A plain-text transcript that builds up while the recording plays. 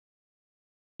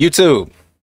YouTube,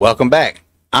 welcome back.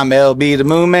 I'm LB the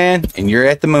Moon Man, and you're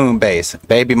at the moon base.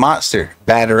 Baby Monster,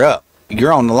 batter up.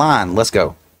 You're on the line. Let's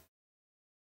go.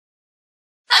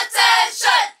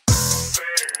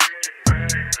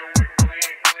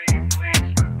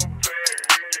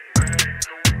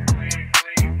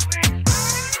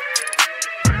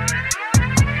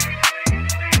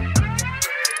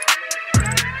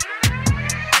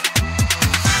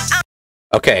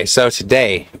 Okay, so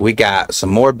today we got some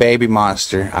more Baby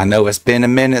Monster. I know it's been a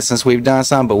minute since we've done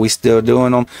some, but we still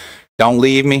doing them. Don't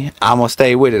leave me. I'm gonna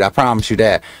stay with it. I promise you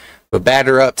that. But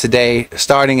batter up today.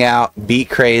 Starting out, beat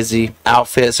crazy,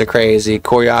 outfits are crazy,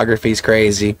 choreography's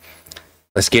crazy.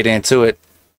 Let's get into it.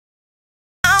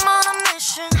 I'm on a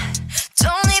mission.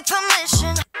 Don't need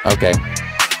permission. Okay.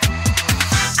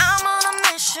 I'm on a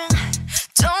mission.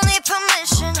 Don't need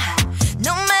permission.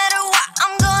 No matter what,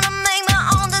 I'm gonna make my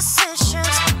own decisions.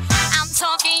 I'm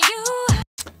talking you.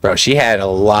 Bro, she had a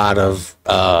lot of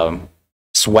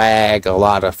swag, a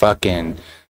lot of fucking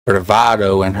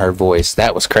bravado in her voice.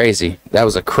 That was crazy. That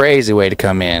was a crazy way to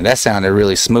come in. That sounded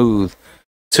really smooth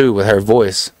too with her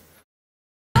voice.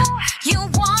 You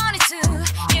wanted to.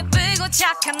 예쁘고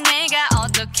착한 내가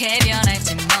어떻게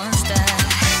변할지 monster.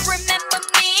 Remember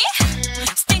me?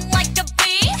 Sting like a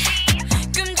bee.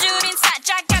 굶주린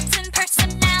사자 같은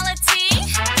personality.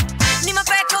 네만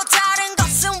뺏고 다른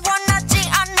것은 원하지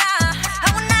않아.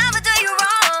 I will never do you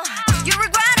wrong. You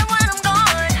regret it when I'm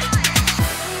gone.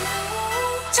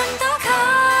 좀 더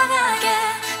강하게,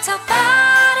 더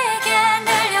빠르게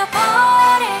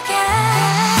늘려버릴게.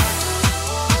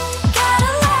 Got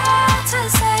a lot to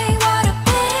say, what a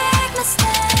big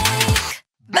mistake.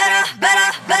 Better,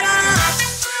 better, better.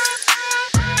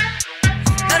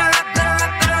 Better up, better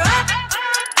up, better up.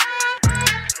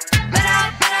 Better,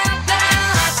 better, better.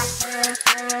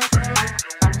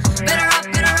 Better up,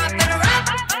 better up, better up.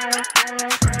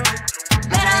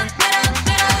 Better, better,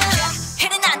 better.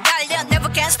 hitting 안 달려, never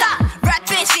can stop.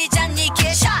 rapping 시작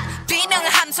네게 shot.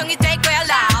 비명은 함성이 될 거야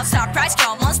loud. surprise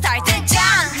come on start 등장.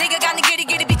 네가 가는 길이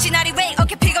빛이 나리 way.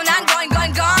 Okay 피곤한 going.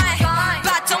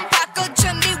 바통 바꿔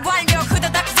준비 완료.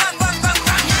 후다닥 run.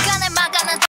 네가 날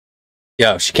막아낸.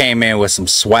 Yo, she came in with some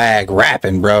swag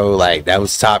rapping, bro. Like, that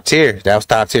was top tier. That was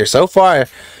top tier. So far,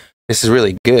 this is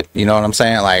really good. You know what I'm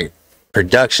saying? Like,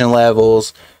 production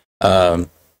levels. No,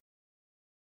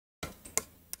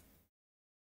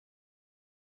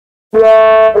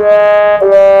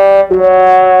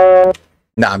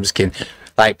 I'm just kidding.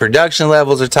 Like, production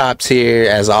levels are top tier,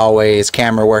 as always.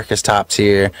 Camera work is top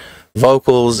tier.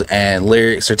 Vocals and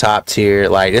lyrics are top tier.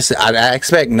 Like, this, I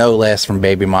expect no less from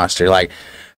Baby Monster. Like,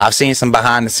 I've seen some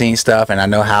behind the scenes stuff, and I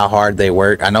know how hard they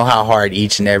work. I know how hard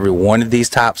each and every one of these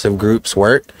types of groups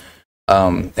work.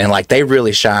 And like, they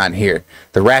really shine here.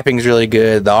 The rapping's really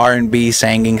good. The R&B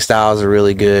singing styles are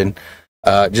really good.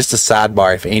 Just a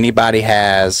sidebar, if anybody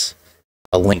has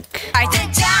a link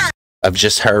of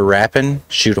just her rapping,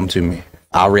 shoot them to me.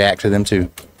 I'll react to them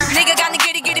too. 네가 가는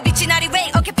길이 빛이 나리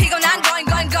way. Okay 피곤한 going.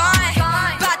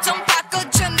 바통 바꿔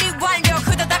준비 완료.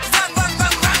 후다닥 run.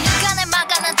 네가 날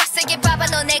막아낸 덕색의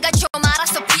바발로 내가 좀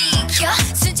알아서 비켜.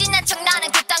 순진한 척 나는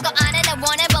그딴 거 안 해. 나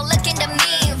whenever look in the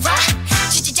mirror.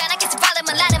 지지지 않아 계속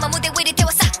바람을 나는 무대 위를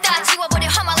태워 싹 다 지워버려.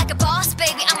 I'm like a boss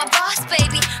baby. I'm a boss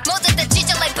baby. 모두 다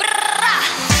찢어 like brrrra.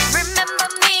 Remember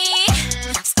me?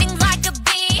 Sting like a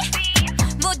bee.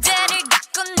 무대를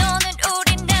갖고 노는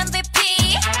우린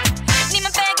MVP.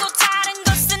 네만 빼고 다른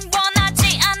것은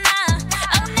원하지 않아.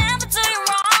 I'll never do you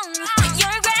wrong. You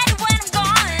regret it when I'm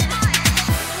gone.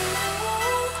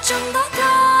 좀 더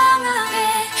강하게,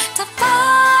 더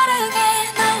빠르게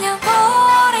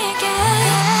날려버릴게.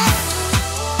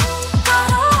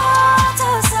 Got a lot to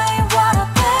say, what a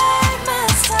big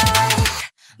mistake.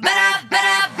 Better,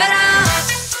 better, better.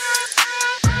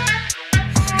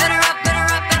 Better up, better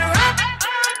up, better up.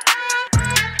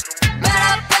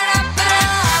 Better, better, better.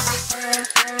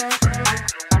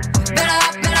 Better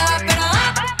up, better up, better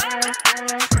up.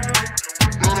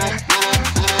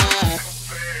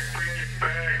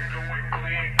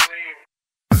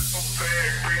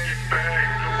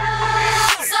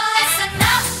 So listen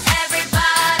up,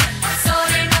 everybody.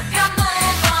 소리 높여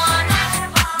move on.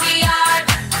 We are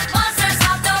the monsters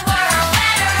of the world.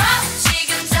 Better up,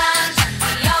 지금 당장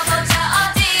뛰어보자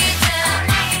어디든.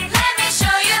 Let me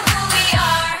show you who we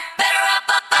are. Better up,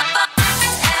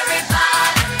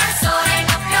 everybody. 소리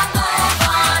높여 move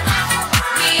on.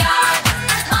 We are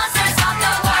the monsters of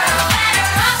the world. Better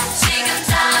up, 지금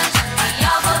당장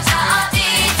뛰어보자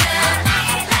어디든.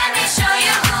 Let me show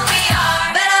you who we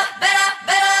are. Better, better,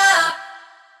 better.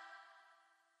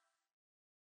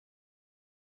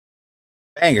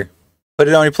 Banger. Put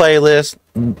it on your playlist.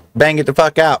 Bang it the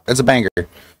fuck out. It's a banger.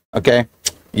 Okay?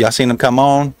 Y'all seen them come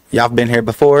on. Y'all been here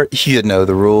before. You know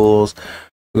the rules.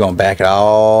 We're going to back it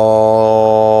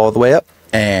all the way up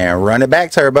and run it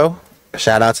back turbo.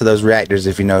 Shout out to those reactors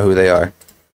if you know who they are.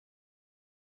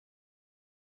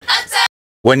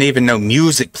 Wasn't even no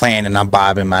music playing and I'm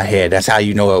bobbing my head. That's how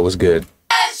you know it was good.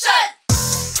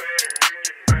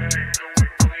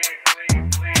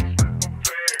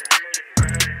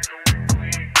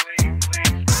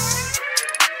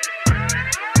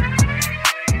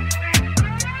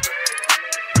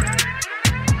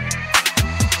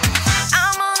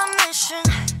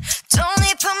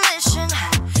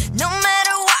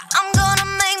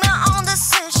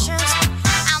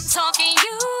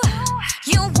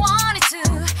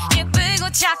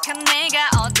 착한 내가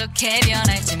어떻게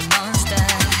변할지 monster.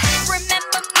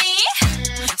 Remember me?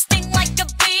 Sting like a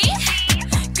bee.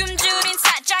 굶주린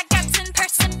사자 같은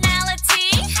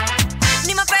personality.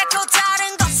 네만 뺏고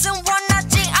다른 것은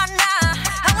원하지 않아.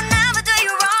 I will never do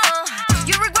you wrong.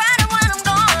 You regret it when I'm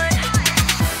gone.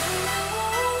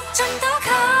 좀 더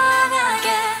강하게,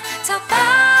 더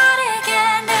빠르게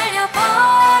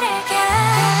늘려버리게.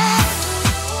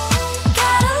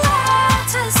 Gotta learn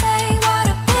to say what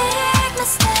a big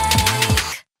mistake.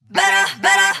 Better,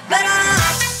 better, better.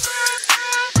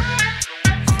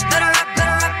 Better up,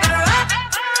 better up, better up.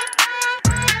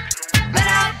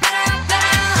 Better up, better up,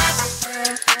 better up.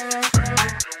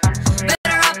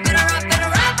 Better up, better up,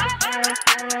 better up.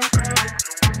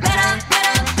 Better,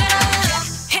 better, better.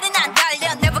 hitting 안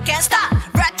달려, never can stop.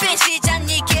 rapping 시작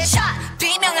이게 shot.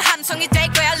 비명은 함성이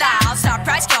될 거야 loud.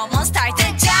 surprise come on start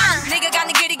등장. 네가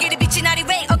가는 길이 빛이 나리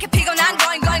way. Okay 피곤한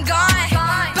going.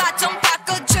 바통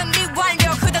바꿔 준비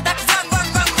완료. 후다닥 run.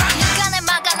 눈간을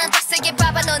막아난 덕색의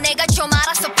바바로 내가 좀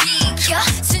알아서 비켜.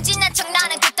 순진한 척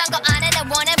나는 그딴 거 안 해. 나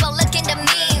whenever look in the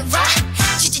mirror.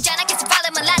 지치지 않아 계속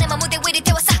발음을 안 해. 막 무대 위를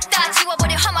태워 싹 다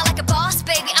지워버려. I'm like a boss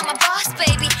baby. I'm a boss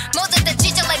baby. 모든 다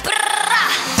찢어 like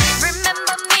brrrra.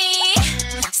 Remember me?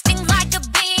 Sting like a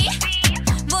bee.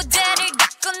 무대를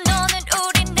닦고 노는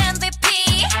우린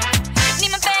MVP.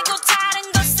 니만 빼고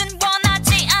다른 것은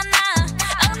원하지 않아.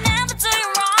 I'll never do you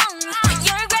wrong.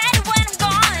 You regret it when I'm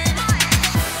gone.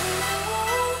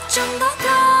 좀 더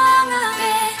강하게,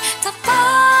 더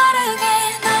빠르게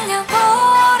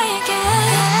날려버리게.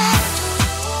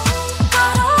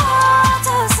 Gotta learn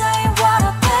to say what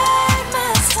a big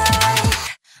mistake.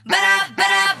 Better,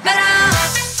 better, better.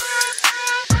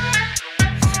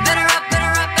 Better up,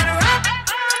 better up, better up.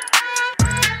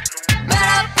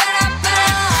 Better up, better up, better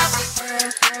up.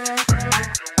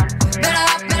 Better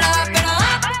up, better up, better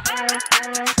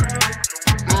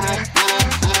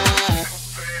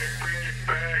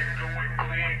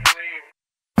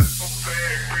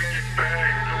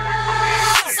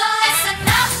So listen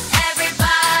up,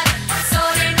 everybody.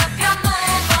 소리 높여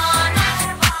move on.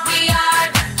 We are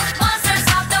the monsters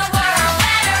of the world.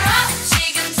 Better up,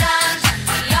 지금 당장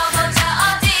뛰어보자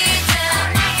어디든.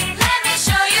 Let me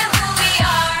show you who we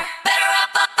are. Better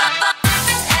up, up, up, up.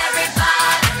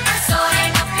 Everybody, 소리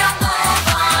높여 move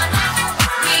on.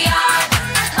 We are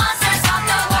the monsters of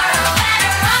the world.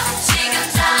 Better up, 지금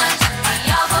당장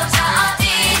뛰어보자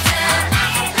어디든.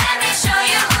 Let me show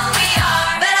you who we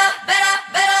are. Better, better,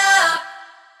 better.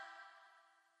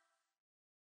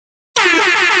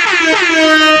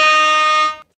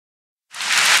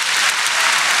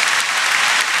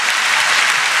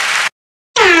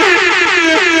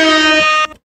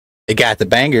 It got the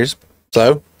bangers.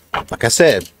 So, like I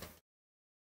said,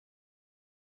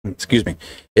 excuse me,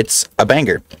 it's a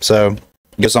banger. So,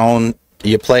 it goes on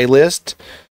your playlist.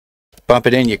 Bump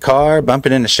it in your car, bump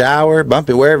it in the shower, bump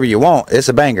it wherever you want. It's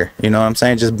a banger. You know what I'm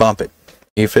saying? Just bump it.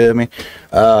 You feel me?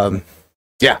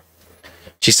 Yeah.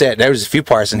 She said there was a few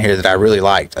parts in here that I really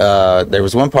liked. There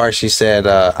was one part she said,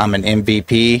 I'm an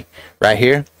MVP right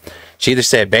here. She either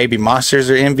said baby monsters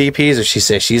are MVPs or she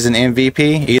said she's an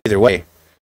MVP. Either way.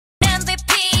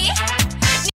 MVP.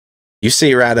 You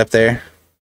see right up there.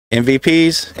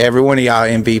 MVPs, every one of y'all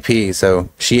MVPs. So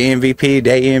she MVP,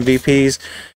 they MVPs.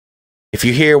 If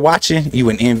you here watching, you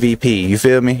an MVP. You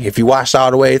feel me? If you watched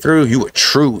all the way through, you a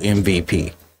true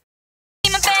MVP.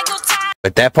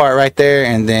 But that part right there,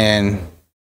 and then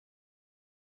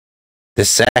the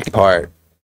second part.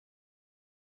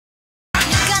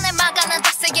 눈간을 막아난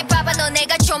덕색의 바바로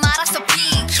내가 좀 알아서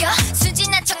비켜.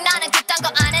 순진한 척 나는 그딴 거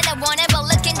안 해. 나 whenever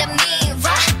look in the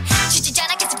mirror. 지치지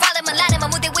않아 계속 발음을 안 해. 막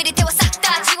무대 위를 태워 싹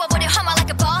다 지워버려. I'm like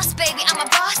a boss baby. I'm a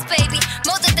boss baby.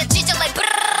 모든 다 찢어 like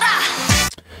brrrra.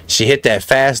 She hit that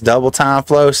fast double time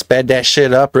flow, sped that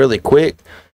shit up really quick.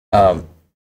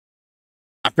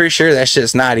 I'm pretty sure that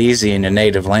shit's not easy in your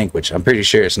native language. I'm pretty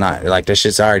sure it's not. Like, that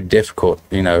shit's already difficult,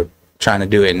 you know, trying to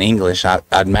do it in English. I'd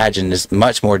imagine it's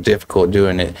much more difficult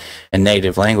doing it in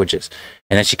native languages.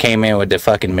 And then she came in with the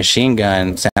fucking machine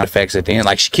gun sound effects at the end.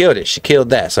 Like, she killed it. She killed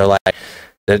that. So, like,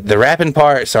 the rapping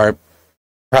parts are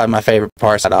probably my favorite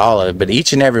parts out of all of it. But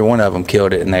each and every one of them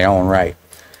killed it in their own right.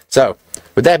 So,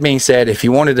 with that being said, if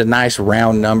you wanted a nice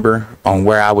round number on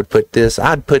where I would put this,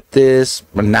 I'd put this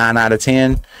a 9 out of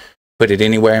 10. Put it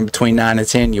anywhere in between 9 and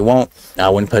 10. You won't. I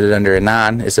wouldn't put it under a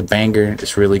 9. It's a banger.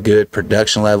 It's really good.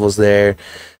 Production levels there.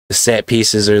 The set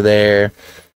pieces are there.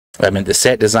 I mean, the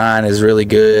set design is really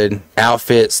good.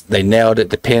 Outfits, they nailed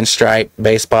it. The pinstripe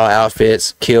baseball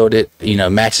outfits, killed it. You know,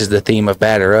 matches the theme of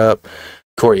Batter Up.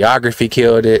 Choreography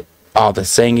killed it. All the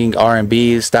singing,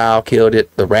 R&B style killed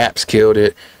it. The raps killed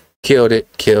it. Killed it,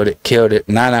 killed it, killed it.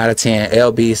 9 out of 10.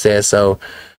 LB says so.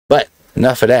 But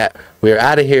enough of that. We're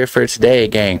out of here for today,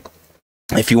 gang.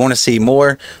 If you want to see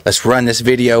more, let's run this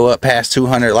video up past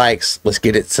 200 likes. Let's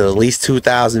get it to at least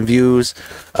 2,000 views.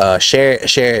 Share it,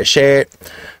 share it, share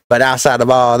it. But outside of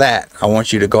all that, I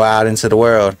want you to go out into the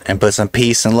world and put some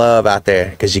peace and love out there,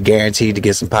 because you're guaranteed to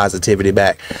get some positivity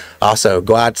back. Also,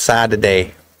 go outside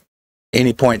today,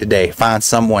 any point today, find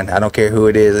someone, I don't care who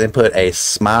it is, and put a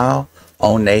smile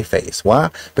on their face.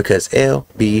 Why? Because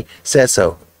LB said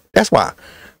so. That's why.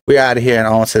 We're out of here and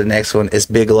on to the next one. It's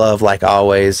big love like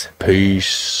always.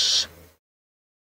 Peace.